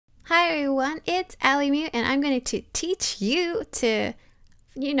Hi everyone, it's AlyMew and I'm going to teach you to,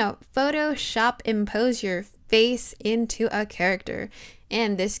 Photoshop impose your face into a character.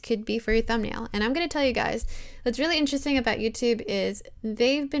 And this could be for your thumbnail. And I'm going to tell you guys, what's really interesting about YouTube is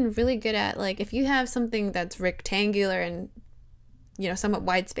they've been really good at, like, if you have something that's rectangular and, somewhat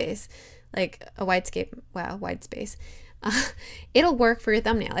wide space, like a wide space, it'll work for your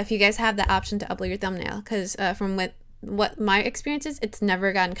thumbnail if you guys have the option to upload your thumbnail. Because from what my experience is, it's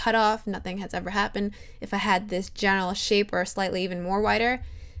never gotten cut off. Nothing has ever happened. If I had this general shape or slightly even more wider,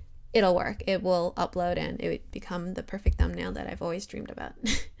 it'll work. It will upload and it would become the perfect thumbnail that I've always dreamed about.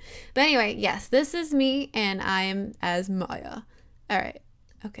 But anyway, yes, this is me and I am as Maya. All right.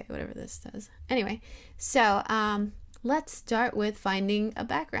 Okay, whatever this does. Anyway, so let's start with finding a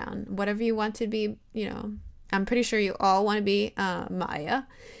background. Whatever you want to be, I'm pretty sure you all want to be Maya,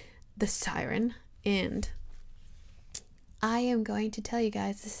 the siren, and I am going to tell you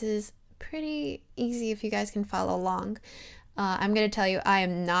guys, this is pretty easy if you guys can follow along. I'm going to tell you, I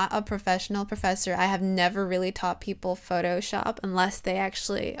am not a professional professor. I have never really taught people Photoshop unless they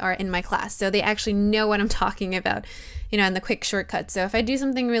actually are in my class. So they actually know what I'm talking about, and the quick shortcuts. So if I do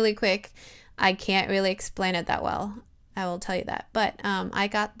something really quick, I can't really explain it that well. I will tell you that. But I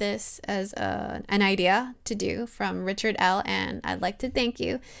got this as an idea to do from Richard L. And I'd like to thank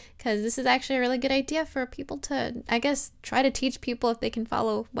you because this is actually a really good idea for people to, I guess, try to teach people if they can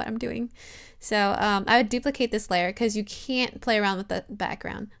follow what I'm doing. So I would duplicate this layer because you can't play around with the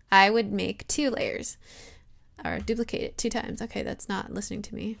background. I would make 2 layers or duplicate it 2 times. Okay, that's not listening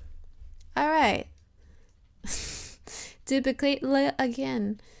to me. All right. Duplicate layer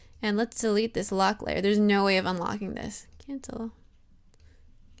again. And let's delete this lock layer. There's no way of unlocking this. Cancel.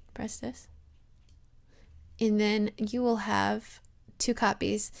 Press this. And then you will have 2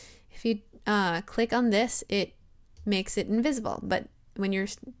 copies. If you click on this, it makes it invisible. But when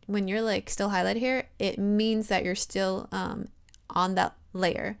you're like still highlighted here, it means that you're still on that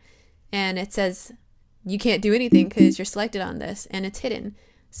layer. And it says you can't do anything because you're selected on this and it's hidden.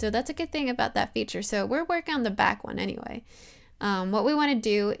 So that's a good thing about that feature. So we're working on the back one anyway. What we want to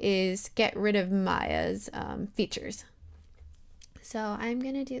do is get rid of Maya's features. So I'm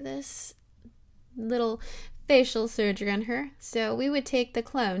going to do this little facial surgery on her. So we would take the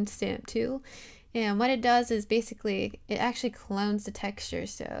clone stamp tool, and what it does is basically it actually clones the texture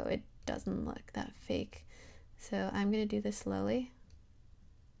so it doesn't look that fake. So I'm going to do this slowly.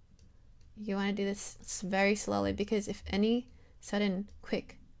 You want to do this very slowly because if any sudden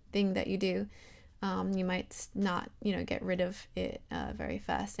quick thing that you do, you might not, get rid of it very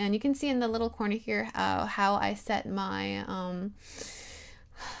fast. And you can see in the little corner here how I set my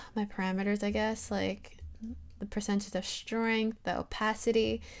my parameters, I guess, like the percentage of strength, the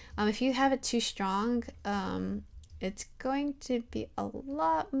opacity. If you have it too strong, it's going to be a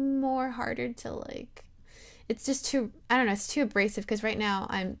lot more harder to like. It's just too, I don't know, it's too abrasive because right now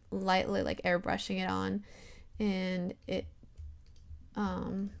I'm lightly like airbrushing it on, and it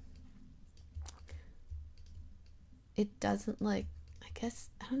doesn't like, I guess,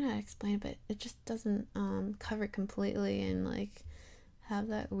 I don't know how to explain it, but it just doesn't cover it completely and like have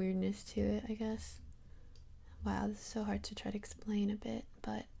that weirdness to it, I guess. Wow, this is so hard to try to explain a bit,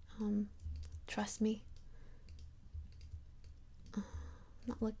 but trust me.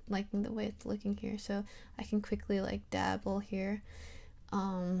 Not liking the way it's looking here, so I can quickly like dabble here.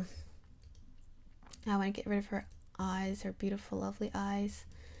 I want to get rid of her eyes, her beautiful, lovely eyes.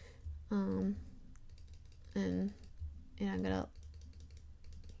 And I'm gonna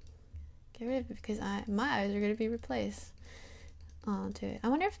get rid of it because my eyes are gonna be replaced onto it. I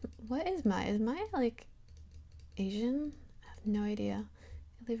wonder if, what is Maya? Is Maya like Asian? I have no idea.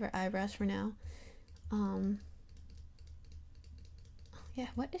 I'll leave her eyebrows for now. Yeah,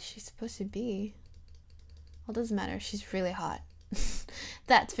 what is she supposed to be? Well, it doesn't matter. She's really hot.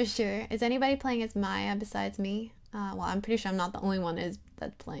 That's for sure. Is anybody playing as Maya besides me? Well, I'm pretty sure I'm not the only one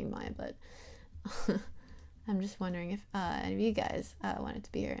that's playing Maya, but I'm just wondering if any of you guys wanted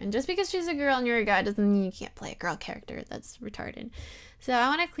to be her. And just because she's a girl and you're a guy doesn't mean you can't play a girl character. That's retarded. So I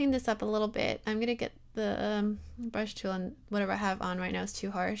want to clean this up a little bit. I'm going to get the brush tool, and whatever I have on right now is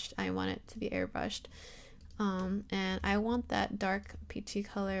too harsh. I want it to be airbrushed. And I want that dark peachy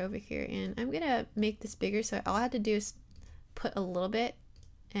color over here. And I'm going to make this bigger. So all I have to do is put a little bit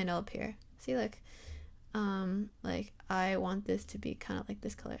and it'll appear. See, look. Like I want this to be kind of like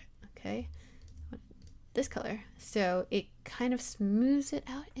this color. Okay. This color, so it kind of smooths it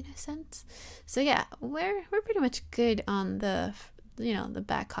out in a sense. So yeah, we're pretty much good on the the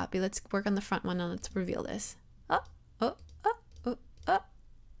back copy. Let's work on the front one and let's reveal this.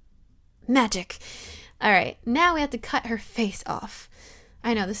 Magic. All right, now we have to cut her face off.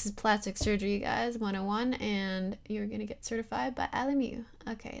 I know this is plastic surgery, guys, 101, and you're gonna get certified by AlyMew.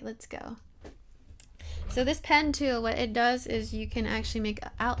 Okay, let's go. So this pen tool, what it does is you can actually make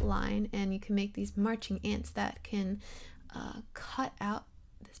an outline, and you can make these marching ants that can cut out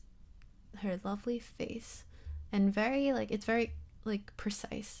her lovely face, and it's very like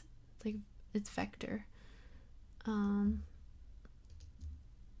precise, like it's vector.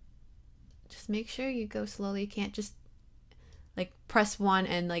 Just make sure you go slowly. You can't just like press one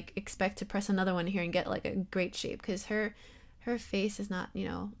and like expect to press another one here and get like a great shape, because her face is not, you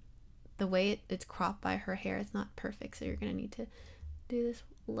know, the way it's cropped by her hair, it's not perfect. So you're gonna need to do this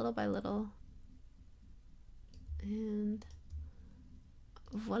little by little, and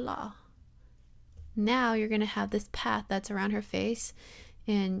voila. Now you're gonna have this path that's around her face,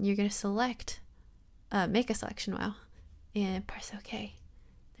 and you're gonna select, make a selection, wow, and press OK.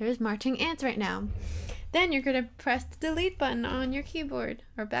 There's marching ants right now. Then you're gonna press the delete button on your keyboard,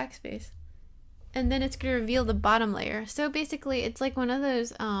 or backspace, and then it's gonna reveal the bottom layer. So basically it's like one of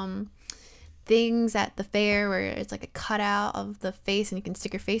those things at the fair where it's like a cutout of the face and you can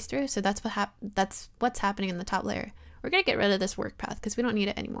stick your face through. So that's what's happening in the top layer. We're gonna get rid of this work path because we don't need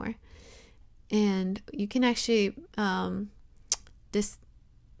it anymore. And you can actually just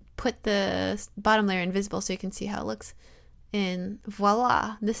put the bottom layer invisible so you can see how it looks. And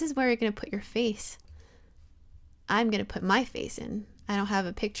voila, this is where you're gonna put your face. I'm gonna put my face in. I don't have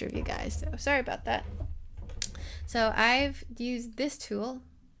a picture of you guys, so sorry about that. So I've used this tool.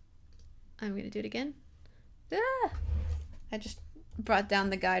 I'm gonna do it again. I just brought down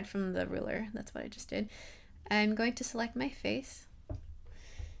the guide from the ruler. That's what I just did. I'm going to select my face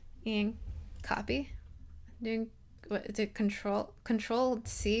and copy. Doing what is it? Control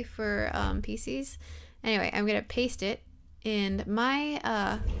C for PCs. Anyway, I'm gonna paste it, and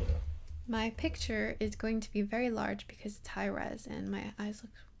my my picture is going to be very large because it's high res and my eyes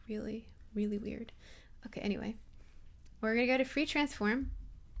look really, really weird. Okay, anyway, we're gonna go to free transform,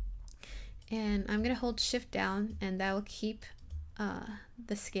 and I'm gonna hold shift down, and that will keep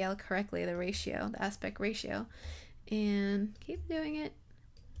the scale correctly, the ratio, the aspect ratio, and keep doing it,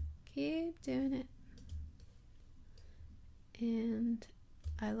 and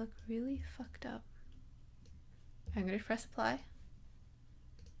I look really fucked up. I'm gonna press apply,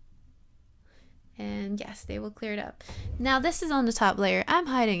 and yes, they will clear it up. Now this is on the top layer. I'm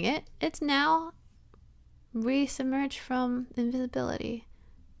hiding it. It's now re-submerged from invisibility.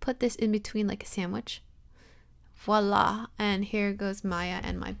 Put this in between like a sandwich. Voila, and here goes Maya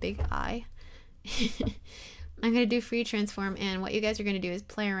and my big eye. I'm gonna do free transform, and what you guys are gonna do is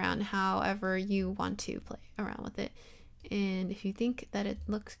play around however you want to play around with it, and if you think that it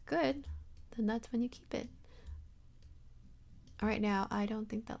looks good, then that's when you keep it. Right now I don't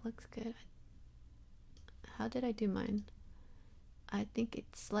think that looks good. How did I do mine? I think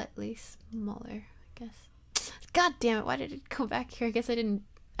it's slightly smaller, I guess. God damn it, why did it go back here? I guess I didn't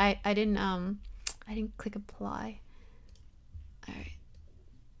click apply. All right.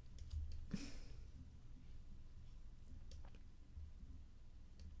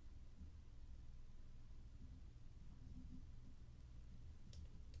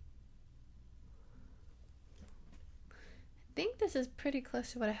 I think this is pretty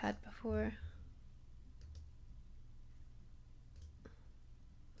close to what I had before.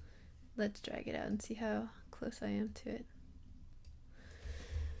 Let's drag it out and see how close I am to it.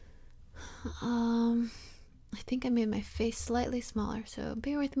 I think I made my face slightly smaller, so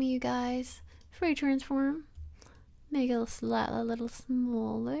bear with me, you guys. Free transform. Make it a little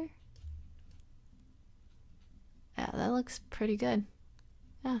smaller. Yeah, that looks pretty good.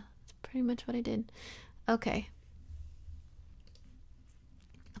 Yeah, that's pretty much what I did. Okay.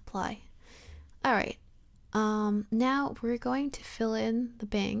 Apply. Alright. Now we're going to fill in the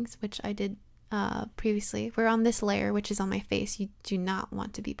bangs, which I did previously. We're on this layer, which is on my face. You do not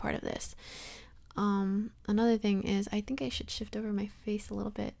want to be part of this. Another thing is, I think I should shift over my face a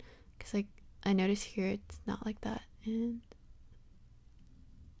little bit, because I notice here it's not like that, and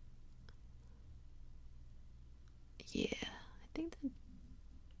yeah, I think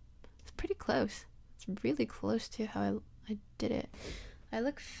it's pretty close. It's really close to how I did it. I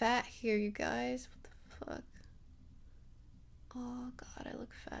look fat here, you guys. What the fuck? Oh god, I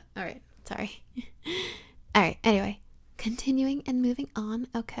look fat. Alright, sorry. Alright, anyway. Continuing and moving on,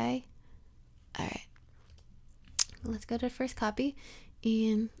 okay? Alright. Let's go to the first copy,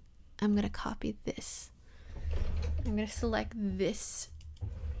 and I'm gonna copy this. I'm gonna select this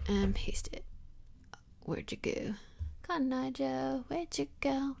and paste it. Where'd you go? Kanajo, where'd you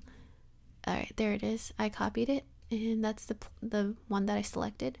go? Alright, there it is. I copied it, and that's the one that I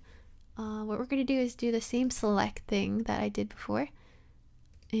selected. What we're going to do is do the same select thing that I did before.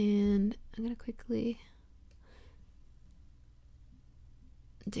 I'm gonna quickly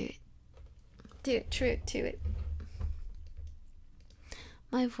do it, true it to it.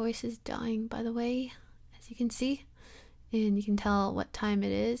 My voice is dying, by the way, as you can see, and you can tell what time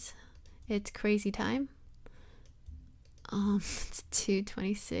it is. It's crazy time. It's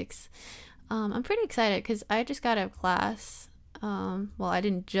 2:26. I'm pretty excited because I just got out of class. Well, I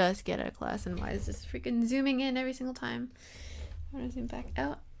didn't just get out of class, and why is this freaking zooming in every single time? I'm gonna zoom back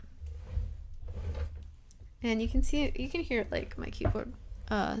out. And you can hear like my keyboard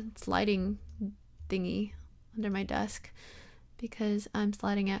sliding thingy under my desk because I'm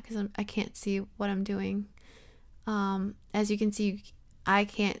sliding out because I can't see what I'm doing. As you can see, I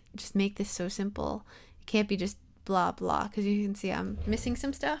can't just make this so simple. It can't be just blah blah because you can see I'm missing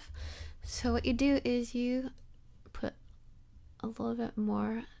some stuff. So what you do is you put a little bit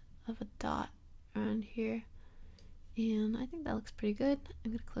more of a dot around here, and I think that looks pretty good.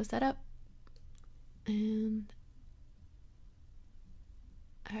 I'm gonna close that up, and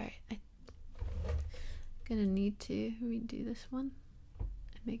alright, I'm gonna need to redo this one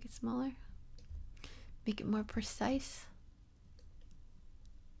and make it smaller, make it more precise.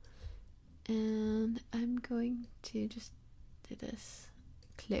 And I'm going to just do this,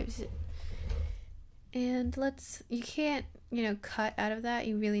 close it. And you can't, cut out of that.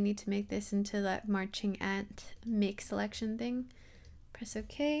 You really need to make this into that marching ant make selection thing. Press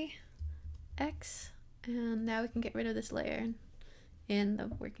OK, X, and now we can get rid of this layer in the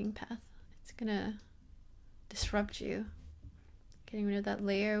working path. It's gonna disrupt you. Getting rid of that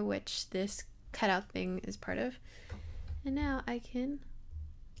layer, which this cutout thing is part of. And now I can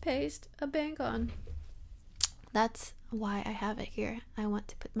paste a bank on. That's why I have it here. I want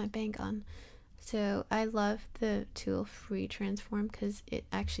to put my bank on. So I love the tool free transform because it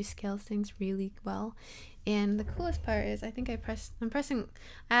actually scales things really well. And the coolest part is I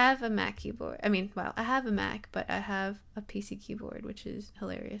have a Mac keyboard. I have a Mac, but I have a PC keyboard, which is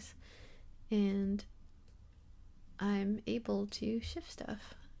hilarious. And I'm able to shift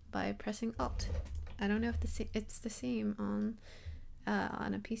stuff by pressing Alt. I don't know if it's the same on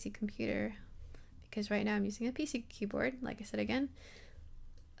a PC computer, because right now I'm using a PC keyboard, like I said again,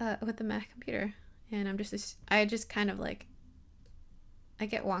 with the Mac computer, and I just kind of like, I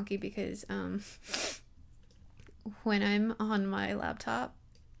get wonky because when I'm on my laptop,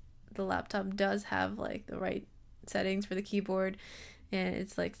 the laptop does have like the right settings for the keyboard, and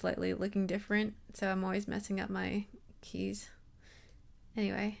it's like slightly looking different, so I'm always messing up my keys.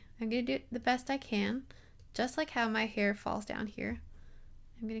 Anyway, I'm gonna do it the best I can, just like how my hair falls down here.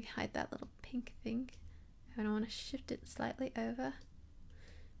 I'm gonna hide that little pink thing. I don't want to shift it slightly over.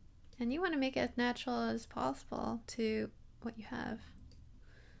 And you want to make it as natural as possible to what you have.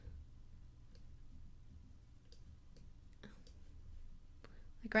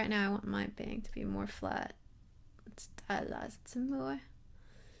 Like right now I want my bang to be more flat. Let's stylize it some more.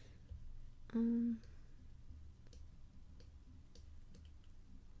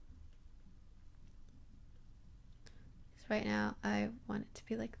 Right now I want it to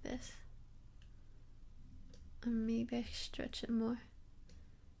be like this. Maybe I should stretch it more.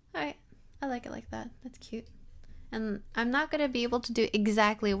 Alright, I like it like that. That's cute. And I'm not going to be able to do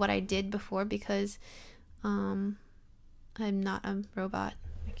exactly what I did before because I'm not a robot.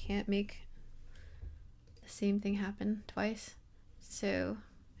 I can't make the same thing happen twice. So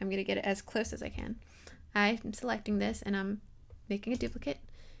I'm going to get it as close as I can. I'm selecting this and I'm making a duplicate.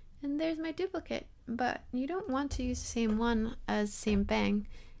 And there's my duplicate. But you don't want to use the same one as same bang,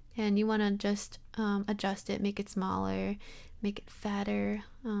 and you want to just adjust it, make it smaller, make it fatter,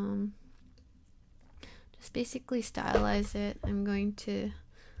 just basically stylize it. I'm going to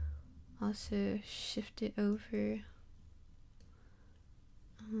also shift it over.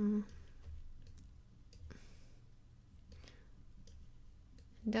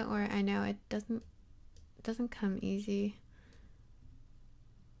 Don't worry, I know it doesn't come easy.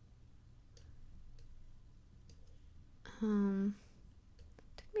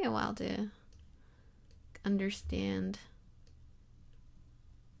 Took me a while to understand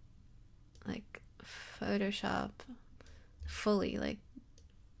like Photoshop fully. Like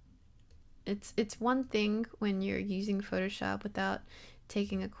it's one thing when you're using Photoshop without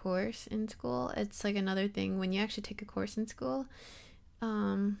taking a course in school. It's like another thing when you actually take a course in school.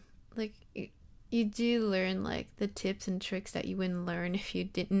 Like you do learn like the tips and tricks that you wouldn't learn if you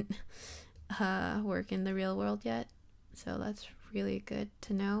didn't work in the real world yet. So that's really good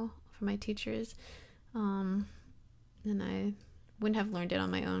to know for my teachers. And I wouldn't have learned it on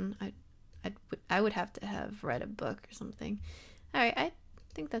my own. I would have to have read a book or something. Alright, I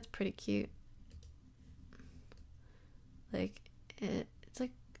think that's pretty cute. Like it's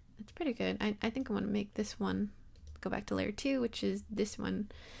like it's pretty good. I think I want to make this one, go back to layer 2, which is this one.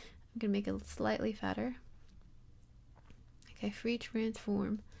 I'm going to make it slightly fatter. Okay, free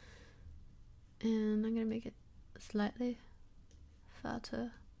transform. And I'm going to make it slightly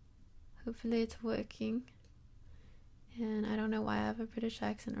fatter. Hopefully it's working. And I don't know why I have a British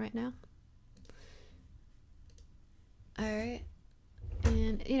accent right now. Alright.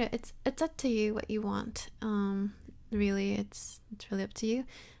 And you know, it's up to you what you want. Really, it's really up to you.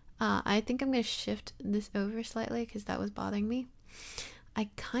 I think I'm going to shift this over slightly because that was bothering me. I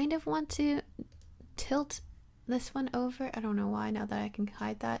kind of want to tilt this one over. I don't know why, now that I can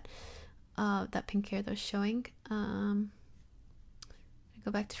hide that that pink hair that was showing. Go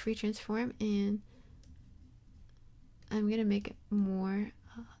back to free transform, and I'm gonna make it more,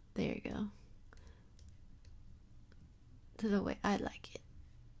 there you go, to the way I like it.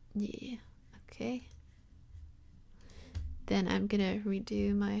 Yeah, okay. Then I'm gonna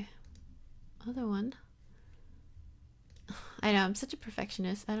redo my other one. I know, I'm such a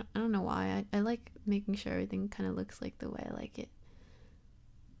perfectionist. I don't know why. I like making sure everything kind of looks like the way I like it.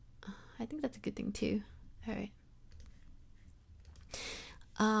 I think that's a good thing too. Alright.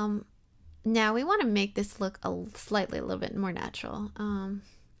 Now we want to make this look a little bit more natural.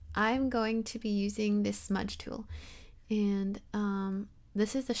 I'm going to be using this smudge tool. And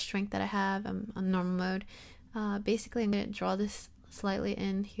this is the strength that I have. I'm on normal mode. Basically, I'm going to draw this slightly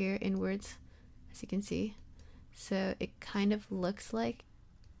in here inwards, as you can see. So it kind of looks like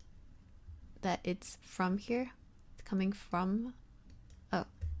that it's from here. It's coming from... Oh,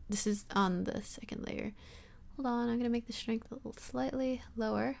 this is on the second layer. Hold on, I'm going to make the strength a little slightly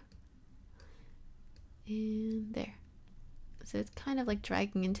lower. And there. So it's kind of like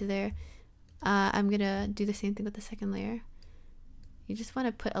dragging into there. I'm going to do the same thing with the second layer. You just want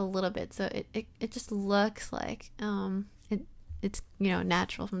to put a little bit so it just looks like it's, you know,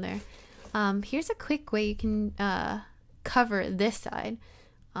 natural from there. Here's a quick way you can cover this side.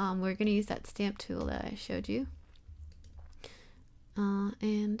 We're going to use that stamp tool that I showed you.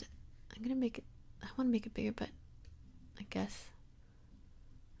 And I'm going to make it, I want to make it bigger, but I guess.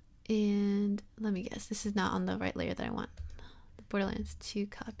 And let me guess, this is not on the right layer that I want. The Borderlands 2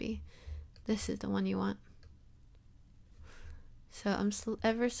 copy. This is the one you want. So I'm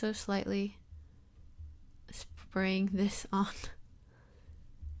ever so slightly spraying this on.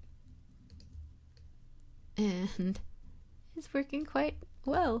 And it's working quite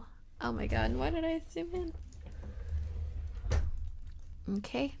well. Oh my god, why did I zoom in?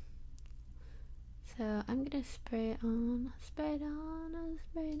 Okay. So I'm gonna spray it on, spray it on,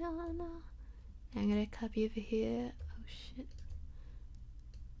 spray it on. I'm gonna copy over here. Oh shit.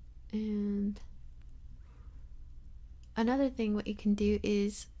 And another thing what you can do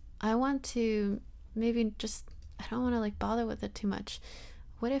is, I want to maybe just, I don't want to like bother with it too much.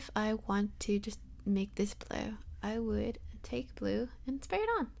 What if I want to just make this blue? I would take blue and spray it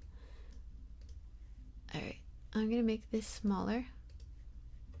on. Alright, I'm gonna make this smaller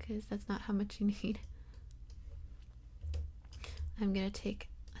because that's not how much you need. I'm gonna take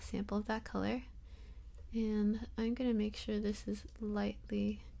a sample of that color and I'm gonna make sure this is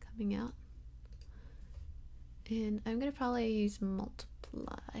lightly coming out. And I'm gonna probably use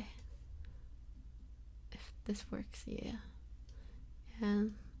multiply if this works, yeah.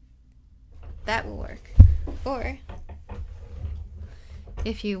 And that will work. Or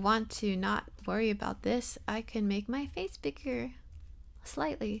if you want to not worry about this, I can make my face bigger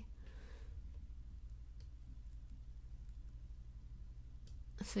slightly.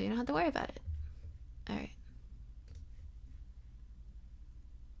 So you don't have to worry about it. Alright.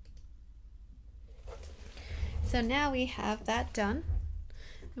 So now we have that done.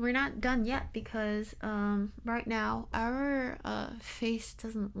 We're not done yet because right now our face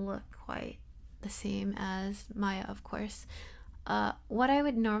doesn't look quite the same as Maya, of course. What I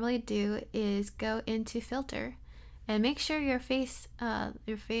would normally do is go into filter and make sure your face,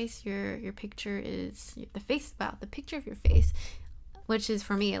 your picture is the picture of your face, which is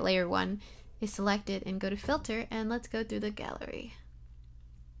for me at layer 1, is selected, and go to filter and let's go through the gallery.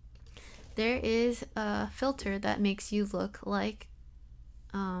 There is a filter that makes you look like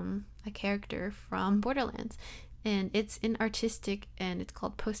a character from Borderlands, and it's in artistic and it's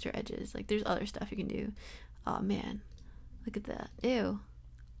called poster edges. Like there's other stuff you can do. Oh man, look at that. Ew.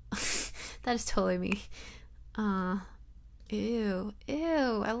 That is totally me. Ew,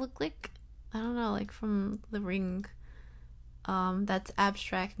 I look like, I don't know, like from The Ring. That's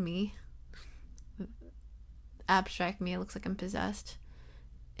abstract me. It looks like I'm possessed,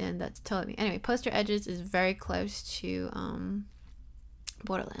 and that's totally me. Anyway, poster edges is very close to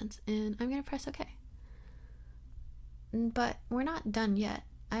Borderlands, and I'm gonna press OK. But we're not done yet.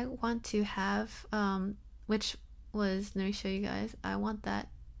 I want to have, which was, let me show you guys, I want that,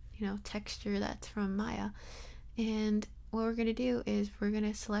 you know, texture that's from Maya. And what we're going to do is we're going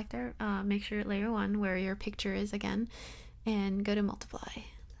to select our, make sure layer 1 where your picture is again, and go to multiply.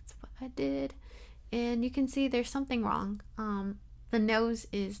 That's what I did. And you can see there's something wrong. The nose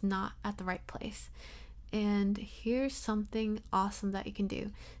is not at the right place. And here's something awesome that you can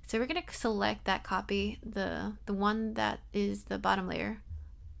do. So we're going to select that copy, the one that is the bottom layer,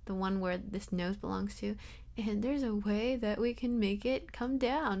 the one where this nose belongs to. And there's a way that we can make it come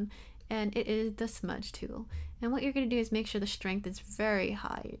down. And it is the smudge tool. And what you're going to do is make sure the strength is very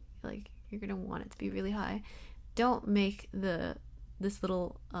high. Like, you're going to want it to be really high. Don't make this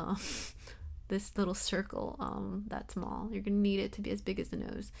little circle that small. You're going to need it to be as big as the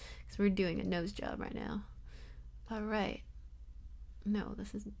nose, because we're doing a nose job right now. All right. No,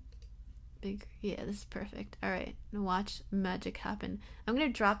 this is big. Yeah, this is perfect. All right. Now watch magic happen. I'm going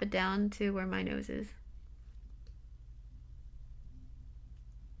to drop it down to where my nose is.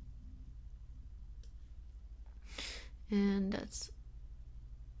 And that's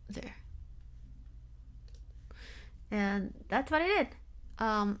there. And that's what I did.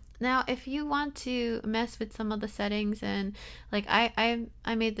 Now if you want to mess with some of the settings, and like I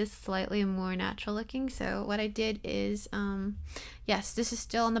made this slightly more natural looking, so what I did is, yes, this is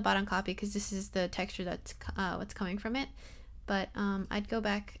still on the bottom copy because this is the texture that's what's coming from it, but I'd go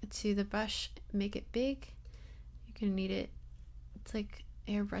back to the brush, make it big. You're gonna need it. It's like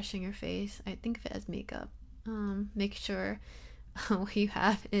airbrushing your face. I think of it as makeup. Make sure what you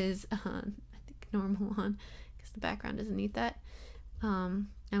have is I think normal one, because the background doesn't need that. I'm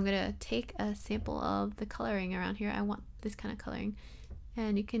gonna take a sample of the coloring around here. I want this kind of coloring,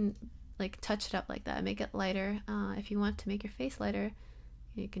 and you can like touch it up like that, make it lighter. If you want to make your face lighter,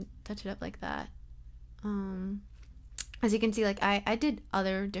 you can touch it up like that. As you can see, like I did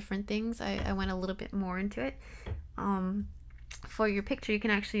other different things. I went a little bit more into it. For your picture, you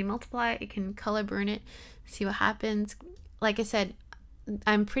can actually multiply it, you can color burn it, see what happens. Like I said,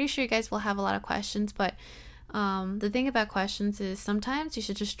 I'm pretty sure you guys will have a lot of questions, but the thing about questions is sometimes you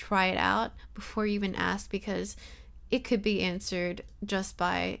should just try it out before you even ask, because it could be answered just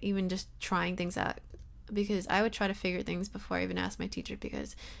by even just trying things out. Because I would try to figure things before I even ask my teacher,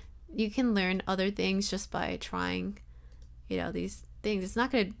 because you can learn other things just by trying, you know, these things. It's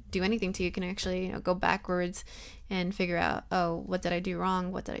not going to do anything to you. You can actually, you know, go backwards and figure out, oh, what did I do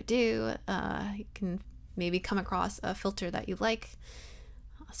wrong? What did I do? You can maybe come across a filter that you like.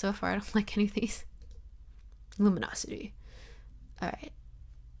 So far, I don't like any of these. Luminosity. All right.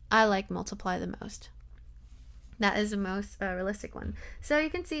 I like multiply the most. That is the most realistic one. So you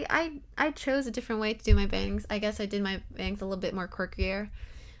can see I chose a different way to do my bangs. I guess I did my bangs a little bit more quirkier.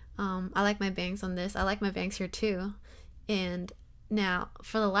 I like my bangs on this. I like my bangs here too. And now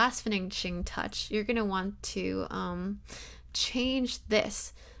for the last finishing touch, you're going to want to change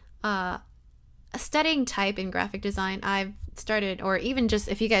this. Studying type in graphic design, I've started, or even just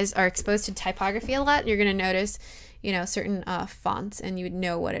if you guys are exposed to typography a lot, you're going to notice, you know, certain fonts, and you would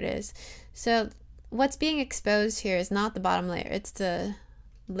know what it is. So what's being exposed here is not the bottom layer, it's the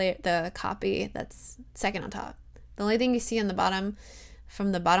layer, the copy that's second on top. The only thing you see on the bottom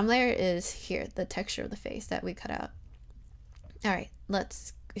from the bottom layer is here, the texture of the face that we cut out. All right,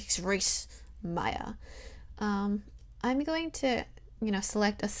 let's erase Maya. I'm going to, you know,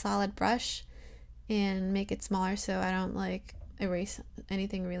 select a solid brush and make it smaller so I don't like erase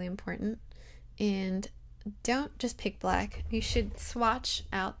anything really important. And don't just pick black. You should swatch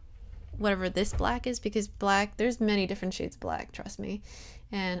out whatever this black is, because black, there's many different shades of black, trust me.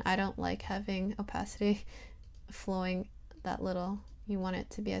 And I don't like having opacity flowing that little. You want it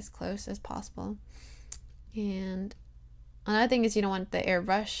to be as close as possible. And another thing is you don't want the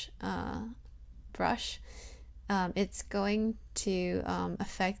airbrush brush. It's going to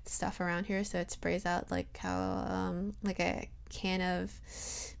affect stuff around here, so it sprays out like how like a can of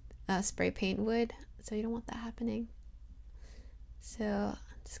spray paint would. So you don't want that happening. So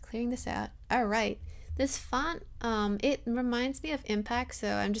just clearing this out. All right, this font, it reminds me of Impact,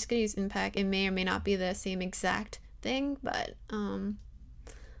 so I'm just gonna use Impact. It may or may not be the same exact thing, but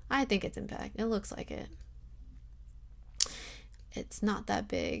I think it's Impact. It looks like it. It's not that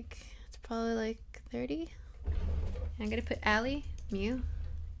big. It's probably like 30. I'm gonna put AlyMew.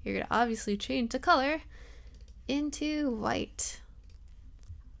 You're gonna obviously change the color into white.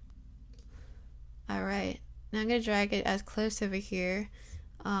 All right, now I'm gonna drag it as close over here.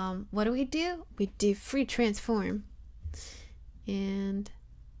 What do? We do free transform, and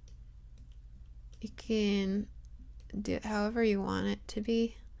you can do it however you want it to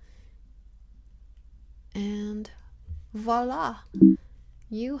be, and voila,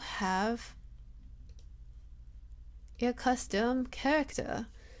 you have a custom character.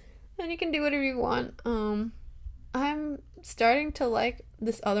 And you can do whatever you want. I'm starting to like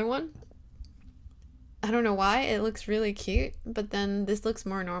this other one. I don't know why. It looks really cute, but then this looks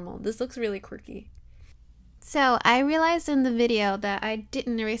more normal. This looks really quirky. So I realized in the video that I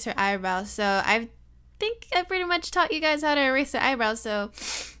didn't erase her eyebrows, so I think I pretty much taught you guys how to erase the eyebrows. So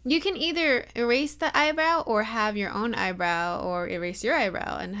you can either erase the eyebrow or have your own eyebrow, or erase your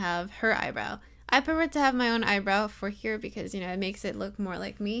eyebrow and have her eyebrow. I prefer to have my own eyebrow for here because, you know, it makes it look more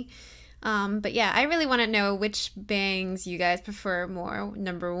like me. But yeah, I really want to know which bangs you guys prefer more,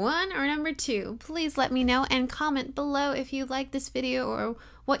 number 1 or number 2. Please let me know and comment below if you like this video or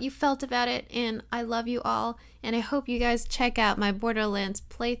what you felt about it. And I love you all, and I hope you guys check out my Borderlands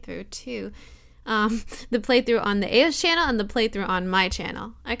playthrough too. The playthrough on the AOS channel and the playthrough on my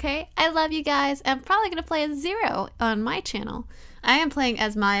channel. Okay, I love you guys. I'm probably gonna play as Zero on my channel. I am playing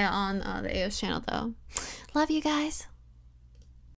as Maya on the AOS channel though. Love you guys.